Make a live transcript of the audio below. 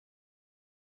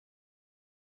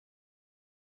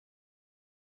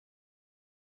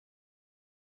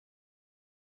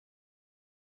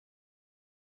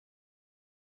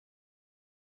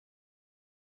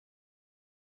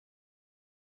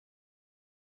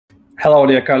Hello,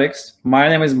 dear colleagues. My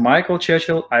name is Michael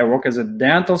Chechel. I work as a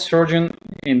dental surgeon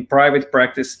in private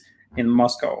practice in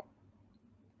Moscow.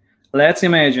 Let's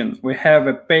imagine we have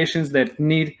a patient that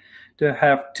need to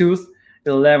have tooth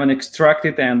 11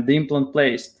 extracted and the implant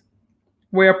placed.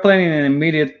 We are planning an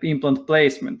immediate implant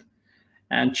placement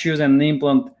and choose an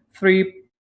implant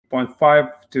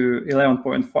 3.5 to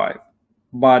 11.5.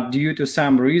 But due to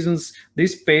some reasons,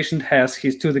 this patient has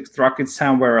his tooth extracted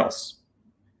somewhere else.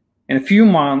 In a few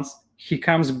months, he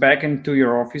comes back into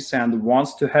your office and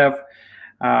wants to have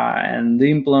an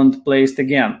implant placed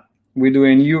again. We do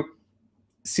a new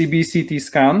CBCT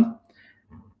scan,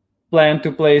 plan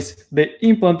to place the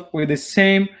implant with the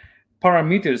same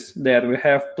parameters that we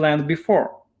have planned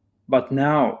before. But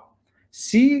now,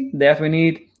 see that we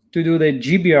need to do the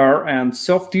GBR and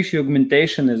soft tissue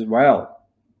augmentation as well.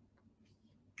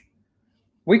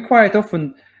 We quite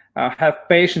often have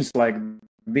patients like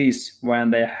this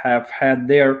when they have had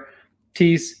their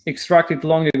teeth extracted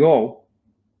long ago,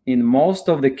 in most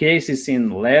of the cases in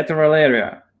lateral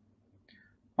area.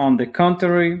 On the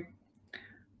contrary,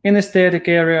 in aesthetic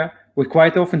area, we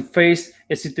quite often face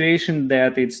a situation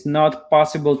that it's not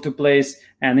possible to place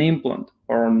an implant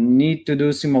or need to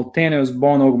do simultaneous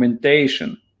bone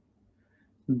augmentation.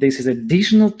 This is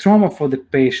additional trauma for the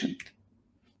patient.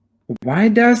 Why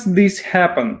does this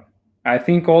happen? I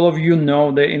think all of you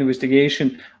know the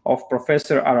investigation of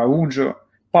Professor Araujo,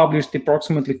 published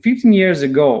approximately 15 years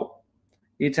ago.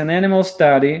 It's an animal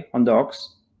study on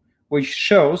dogs, which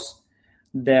shows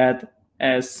that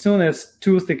as soon as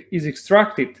tooth is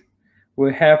extracted,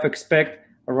 we have expect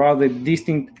rather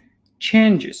distinct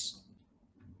changes.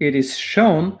 It is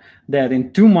shown that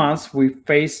in 2 months we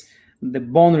face the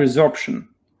bone resorption,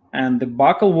 and the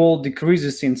buccal wall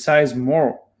decreases in size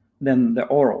more than the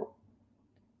oral.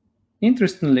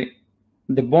 Interestingly,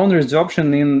 the bone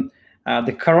resorption in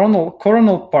the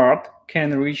coronal part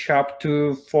can reach up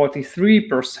to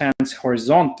 43%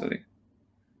 horizontally.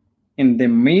 In the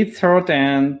mid-throat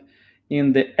and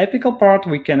in the apical part,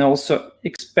 we can also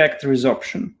expect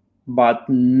resorption, but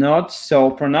not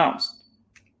so pronounced.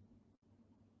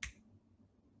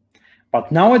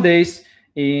 But nowadays,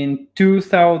 in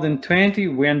 2020,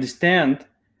 we understand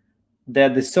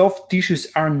that the soft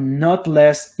tissues are not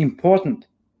less important.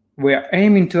 We are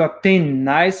aiming to obtain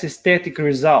nice aesthetic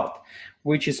result,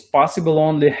 which is possible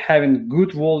only having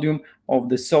good volume of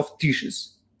the soft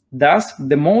tissues. Thus,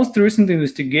 the most recent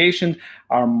investigations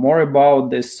are more about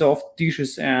the soft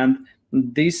tissues, and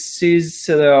this is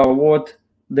what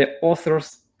the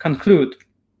authors conclude.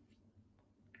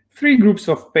 3 groups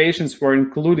of patients were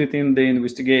included in the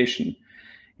investigation.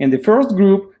 In the first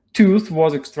group, tooth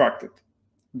was extracted.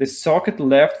 The socket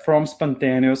left from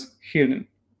spontaneous healing.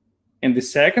 In the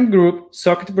second group,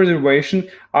 socket preservation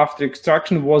after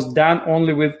extraction was done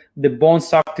only with the bone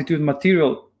substitute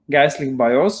material, Geistlich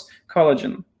bio-oss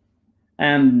collagen,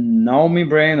 and no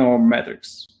membrane or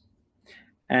matrix.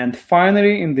 And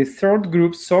finally, in the third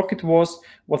group, socket was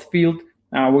filled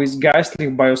with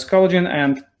Geistlich bio-oss collagen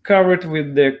and covered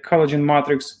with the collagen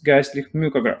matrix Geistlich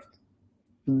mucograft.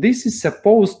 This is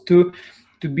supposed to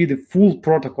be the full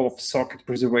protocol of socket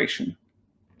preservation.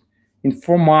 In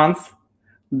 4 months,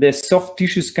 the soft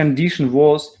tissues condition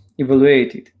was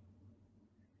evaluated.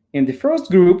 In the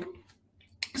first group,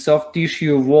 soft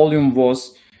tissue volume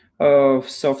loss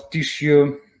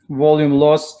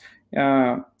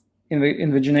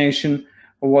invagination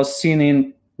was seen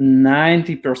in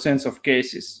 90% of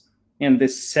cases. In the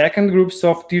second group,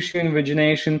 soft tissue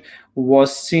invagination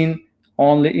was seen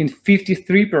only in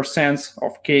 53%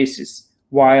 of cases,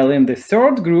 while in the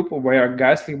third group, where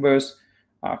Geistlich bio-oss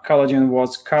collagen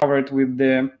was covered with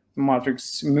the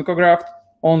matrix mucograft,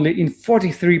 only in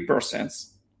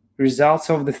 43%. Results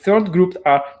of the third group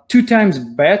are 2 times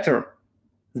better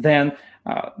than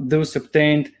those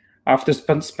obtained after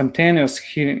spontaneous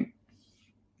healing.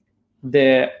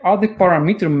 The other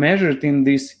parameter measured in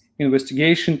this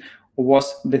investigation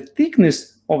was the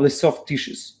thickness of the soft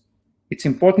tissues. It's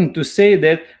important to say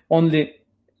that only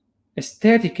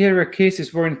aesthetic area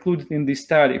cases were included in this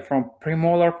study, from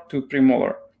premolar to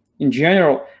premolar. In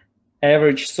general,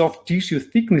 average soft tissue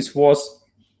thickness was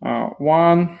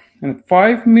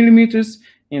 1.5 millimeters.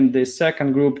 In the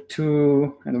second group,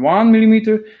 2.1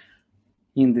 millimeter.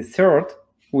 In the third,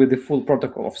 with the full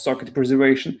protocol of socket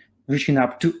preservation, reaching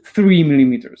up to 3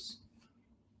 millimeters.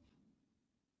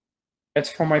 As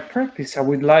for my practice, I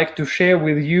would like to share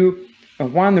with you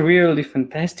one really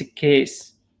fantastic case.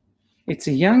 It's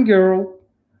a young girl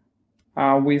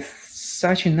with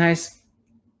such a nice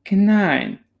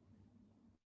canine,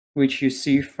 which you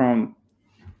see from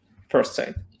first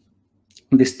sight.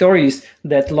 The story is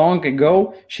that long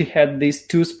ago, she had this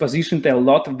tooth positioned a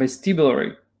lot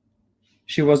vestibulary.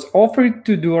 She was offered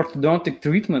to do orthodontic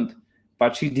treatment,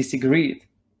 but she disagreed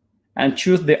and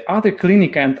chose the other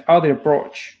clinic and other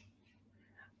approach.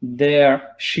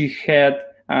 There she had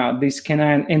this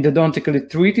canine endodontically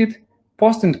treated,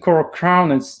 post-and-core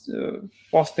crown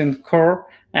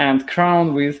and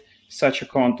crown with such a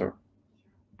contour.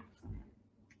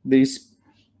 This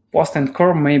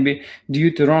post-and-core may be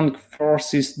due to wrong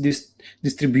forces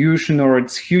distribution or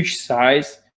its huge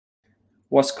size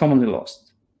was commonly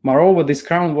lost. Moreover, this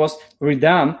crown was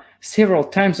redone several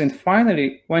times, and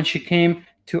finally, when she came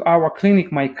to our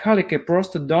clinic, my colleague, a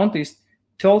prosthodontist,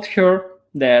 told her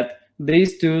that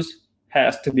this tooth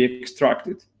has to be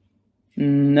extracted.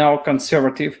 No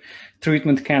conservative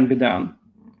treatment can be done,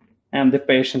 and the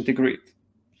patient agreed.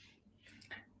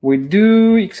 We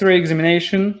do X-ray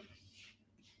examination,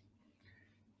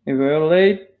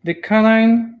 evaluate the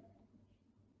canine.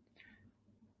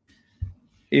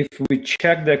 If we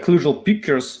check the occlusal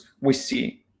pictures, we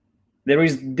see there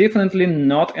is definitely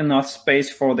not enough space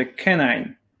for the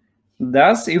canine.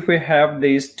 Thus, if we have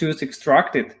this tooth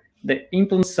extracted, the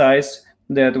implant size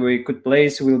that we could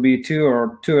place will be 2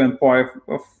 or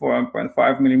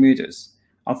 2.5 millimeters.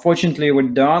 Unfortunately, we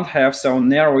don't have so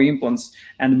narrow implants,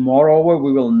 and moreover,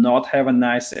 we will not have a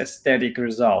nice aesthetic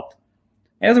result.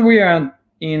 As we are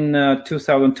in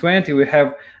 2020, we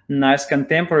have nice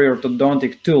contemporary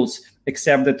orthodontic tools,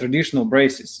 except the traditional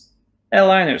braces.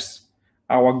 Aligners.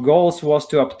 Our goal was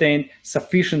to obtain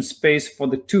sufficient space for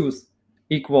the tooth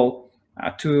equal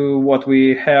to what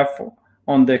we have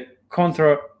on the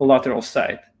contralateral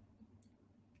side.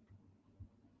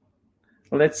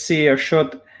 Let's see a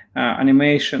short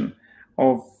animation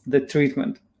of the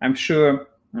treatment. I'm sure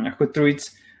who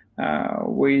treats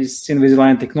with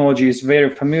Invisalign technology is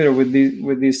very familiar with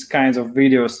these kinds of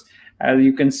videos. As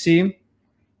you can see,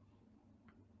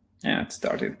 it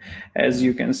started. As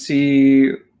you can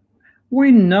see,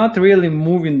 we're not really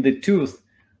moving the tooth.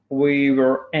 We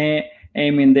were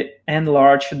aiming to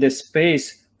enlarge the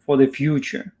space for the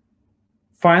future.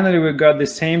 Finally, we got the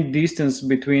same distance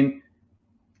between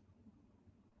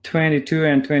 22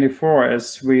 and 24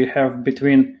 as we have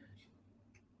between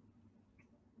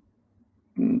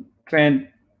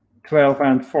 12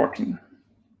 and 14.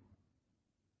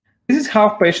 This is how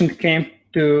patient came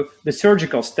to the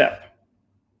surgical step.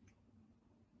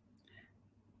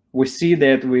 We see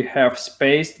that we have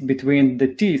space between the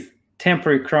teeth,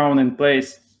 temporary crown in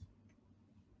place.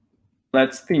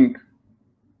 Let's think.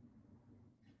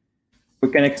 We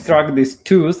can extract this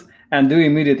tooth and do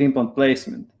immediate implant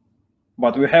placement.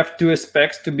 But we have two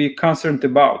aspects to be concerned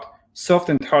about: soft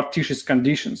and hard tissues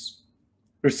conditions.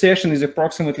 Recession is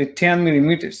approximately 10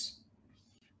 millimeters.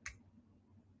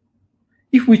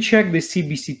 If we check the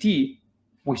CBCT,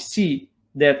 we see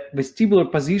that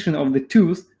vestibular position of the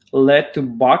tooth led to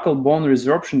buccal bone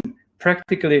resorption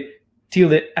practically till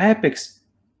the apex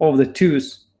of the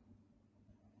tooth.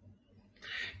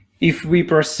 If we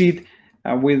proceed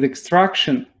with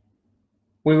extraction,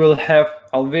 we will have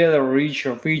alveolar ridge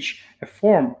of each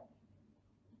form.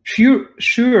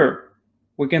 Sure,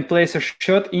 we can place a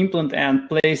short implant and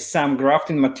place some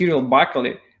grafting material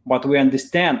buccally, but we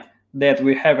understand that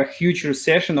we have a huge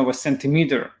recession of 1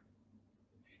 centimeter.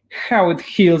 How it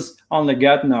heals, only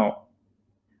God knows.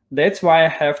 That's why I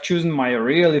have chosen my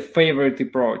really favorite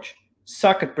approach,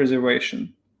 socket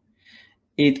preservation.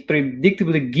 It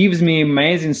predictably gives me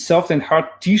amazing soft and hard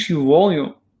tissue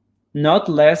volume. Not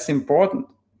less important,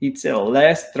 it's a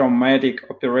less traumatic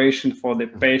operation for the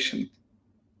patient.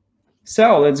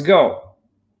 So let's go.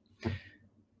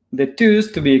 The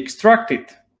tooth to be extracted.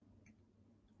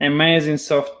 Amazing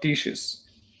soft tissues.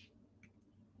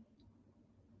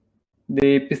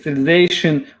 The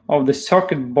epithelialization of the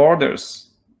socket borders.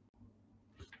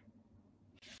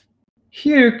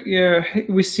 Here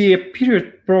we see a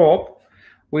period probe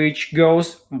which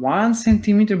goes 1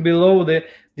 centimeter below the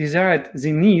desired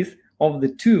zenith of the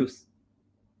tooth.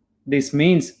 This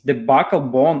means the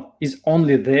buccal bone is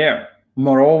only there.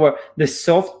 Moreover, the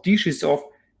soft tissues of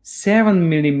 7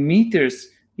 millimeters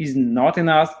is not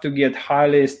enough to get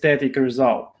highly aesthetic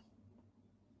result.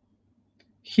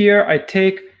 Here I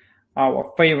take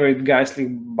our favorite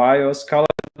Geistlich bio-oss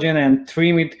collagen and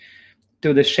trim it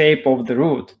to the shape of the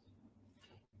root.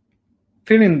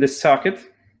 Fill in the socket,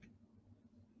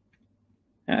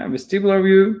 vestibular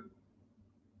view,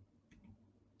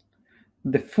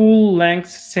 the full length,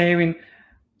 saving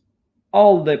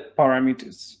all the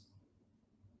parameters.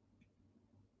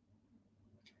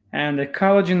 And the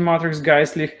collagen matrix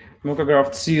Geistlich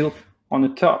mucograft seal on the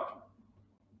top.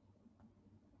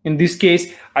 In this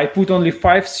case, I put only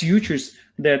 5 sutures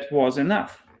that was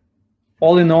enough.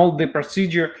 All in all, the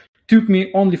procedure took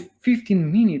me only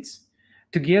 15 minutes.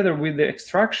 Together with the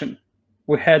extraction,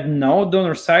 we had no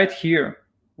donor site here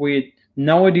with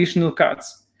no additional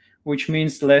cuts, which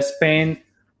means less pain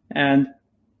and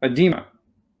edema.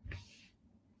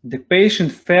 The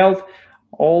patient felt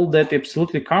all that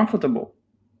absolutely comfortable.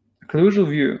 Occlusal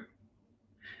view.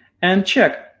 And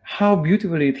check how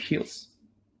beautifully it heals.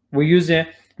 We use a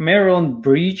Maryland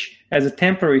bridge as a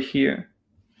temporary here.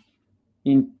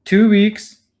 In 2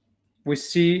 weeks, we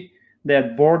see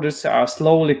that borders are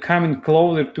slowly coming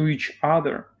closer to each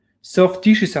other. Soft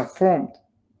tissues are formed.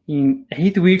 In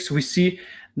 8 weeks, we see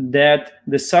that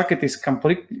the socket is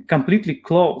completely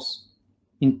closed.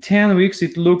 In 10 weeks,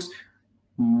 it looks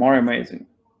more amazing.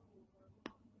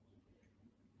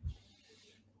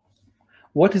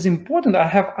 What is important, I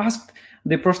have asked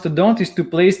the prosthodontist to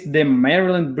place the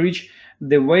Maryland bridge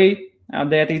the way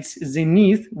that its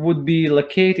zenith would be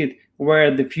located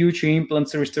where the future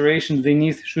implant's restoration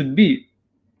zenith should be.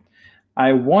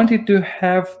 I wanted to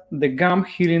have the gum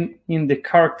healing in the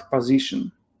correct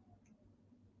position.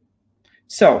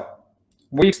 So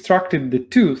we extracted the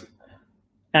tooth,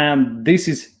 and this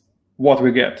is what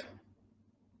we get.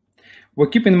 We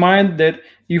keep in mind that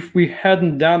if we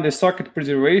hadn't done the socket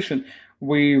preservation,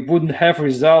 we wouldn't have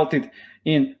resulted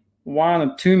in 1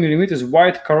 or 2 millimeters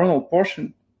wide coronal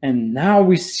portion. And now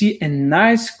we see a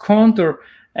nice contour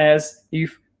as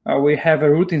if we have a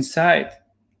root inside.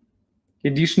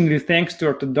 Additionally, thanks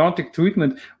to orthodontic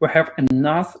treatment, we have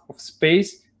enough of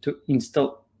space to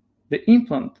install the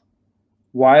implant.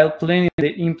 While planning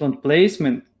the implant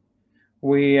placement,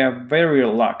 we are very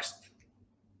relaxed.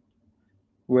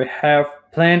 We have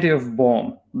plenty of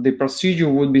bone. The procedure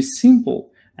would be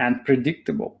simple and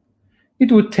predictable.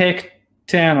 It would take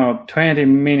 10 or 20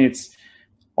 minutes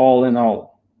all in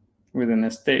all with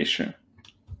anesthesia.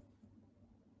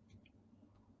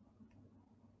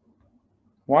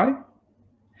 Why?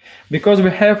 Because we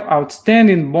have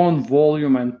outstanding bone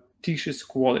volume and tissues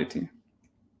quality.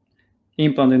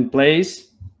 Implant in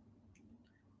place.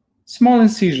 Small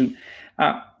incision.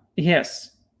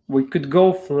 Yes, we could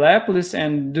go flapless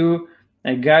and do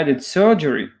a guided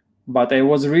surgery, but I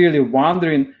was really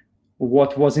wondering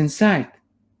what was inside.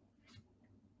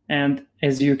 And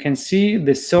as you can see,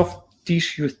 the soft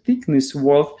tissue thickness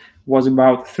was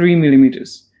about 3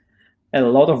 millimeters. A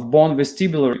lot of bone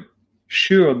vestibulary.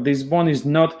 Sure, this bone is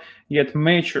not yet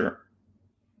mature.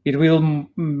 It will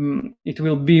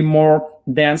be more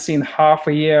dense in half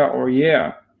a year or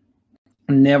year.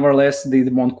 Nevertheless, the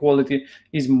bone quality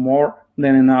is more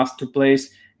than enough to place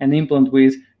an implant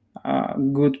with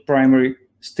good primary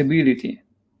stability.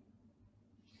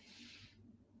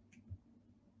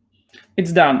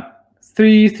 It's done.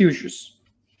 3 sutures.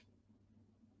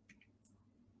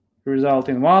 Result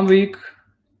in 1 week,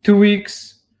 2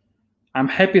 weeks. I'm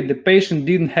happy the patient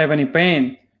didn't have any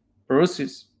pain,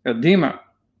 bruises, edema,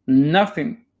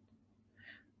 nothing.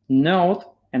 Note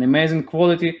an amazing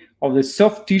quality of the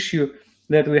soft tissue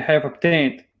that we have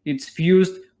obtained. It's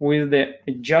fused with the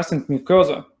adjacent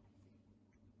mucosa.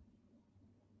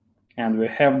 And we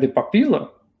have the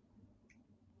papilla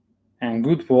and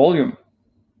good volume.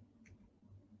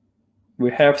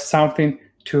 We have something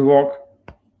to work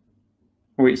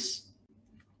with.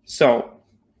 So,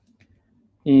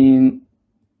 in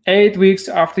 8 weeks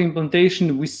after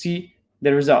implantation, we see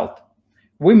the result.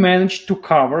 We managed to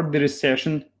cover the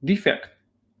recession defect.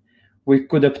 We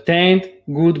could obtain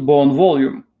good bone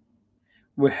volume.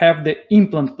 We have the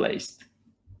implant placed.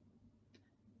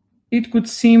 It could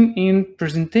seem in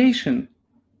presentation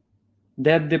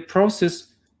that the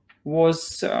process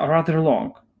was rather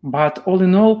long, but all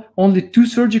in all, only 2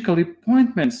 surgical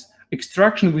appointments,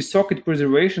 extraction with socket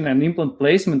preservation and implant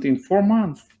placement in 4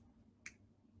 months.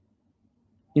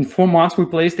 In 4 months, we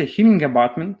placed a healing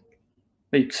abutment,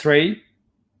 the X-ray,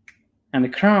 and a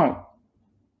crown.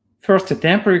 First, a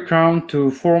temporary crown to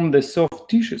form the soft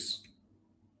tissues.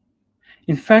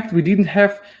 In fact, we didn't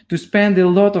have to spend a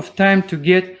lot of time to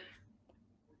get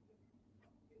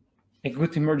a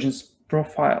good emergence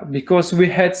profile because we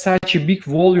had such a big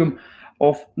volume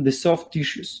of the soft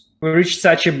tissues. We reached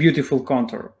such a beautiful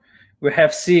contour. We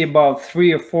have seen about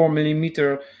 3 or 4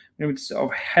 millimeters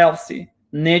of healthy,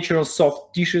 natural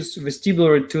soft tissues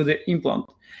vestibulary to the implant.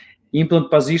 Implant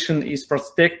position is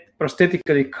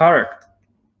prosthetically correct.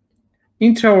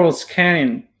 Intraoral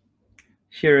scanning.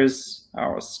 Here is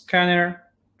our scanner,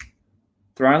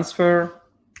 transfer,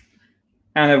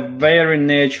 and a very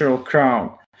natural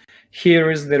crown.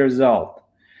 Here is the result.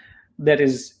 That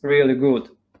is really good,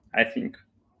 I think.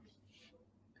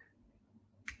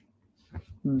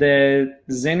 The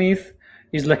zenith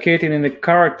is located in the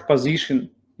correct position.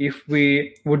 If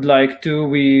we would like to,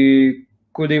 we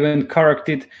could even correct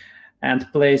it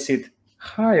and place it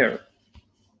higher.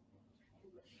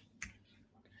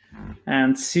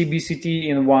 And CBCT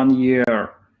in 1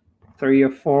 year, 3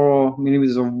 or 4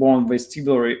 millimeters of bone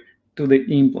vestibulary to the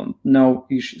implant, no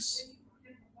issues.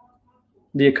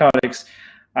 Dear colleagues,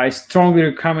 I strongly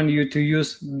recommend you to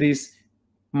use this,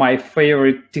 my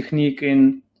favorite technique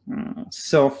in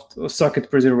soft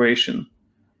socket preservation.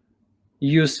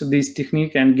 Use this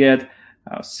technique and get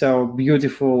so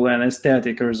beautiful and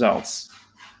aesthetic results.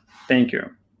 Thank you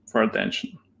for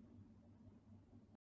attention.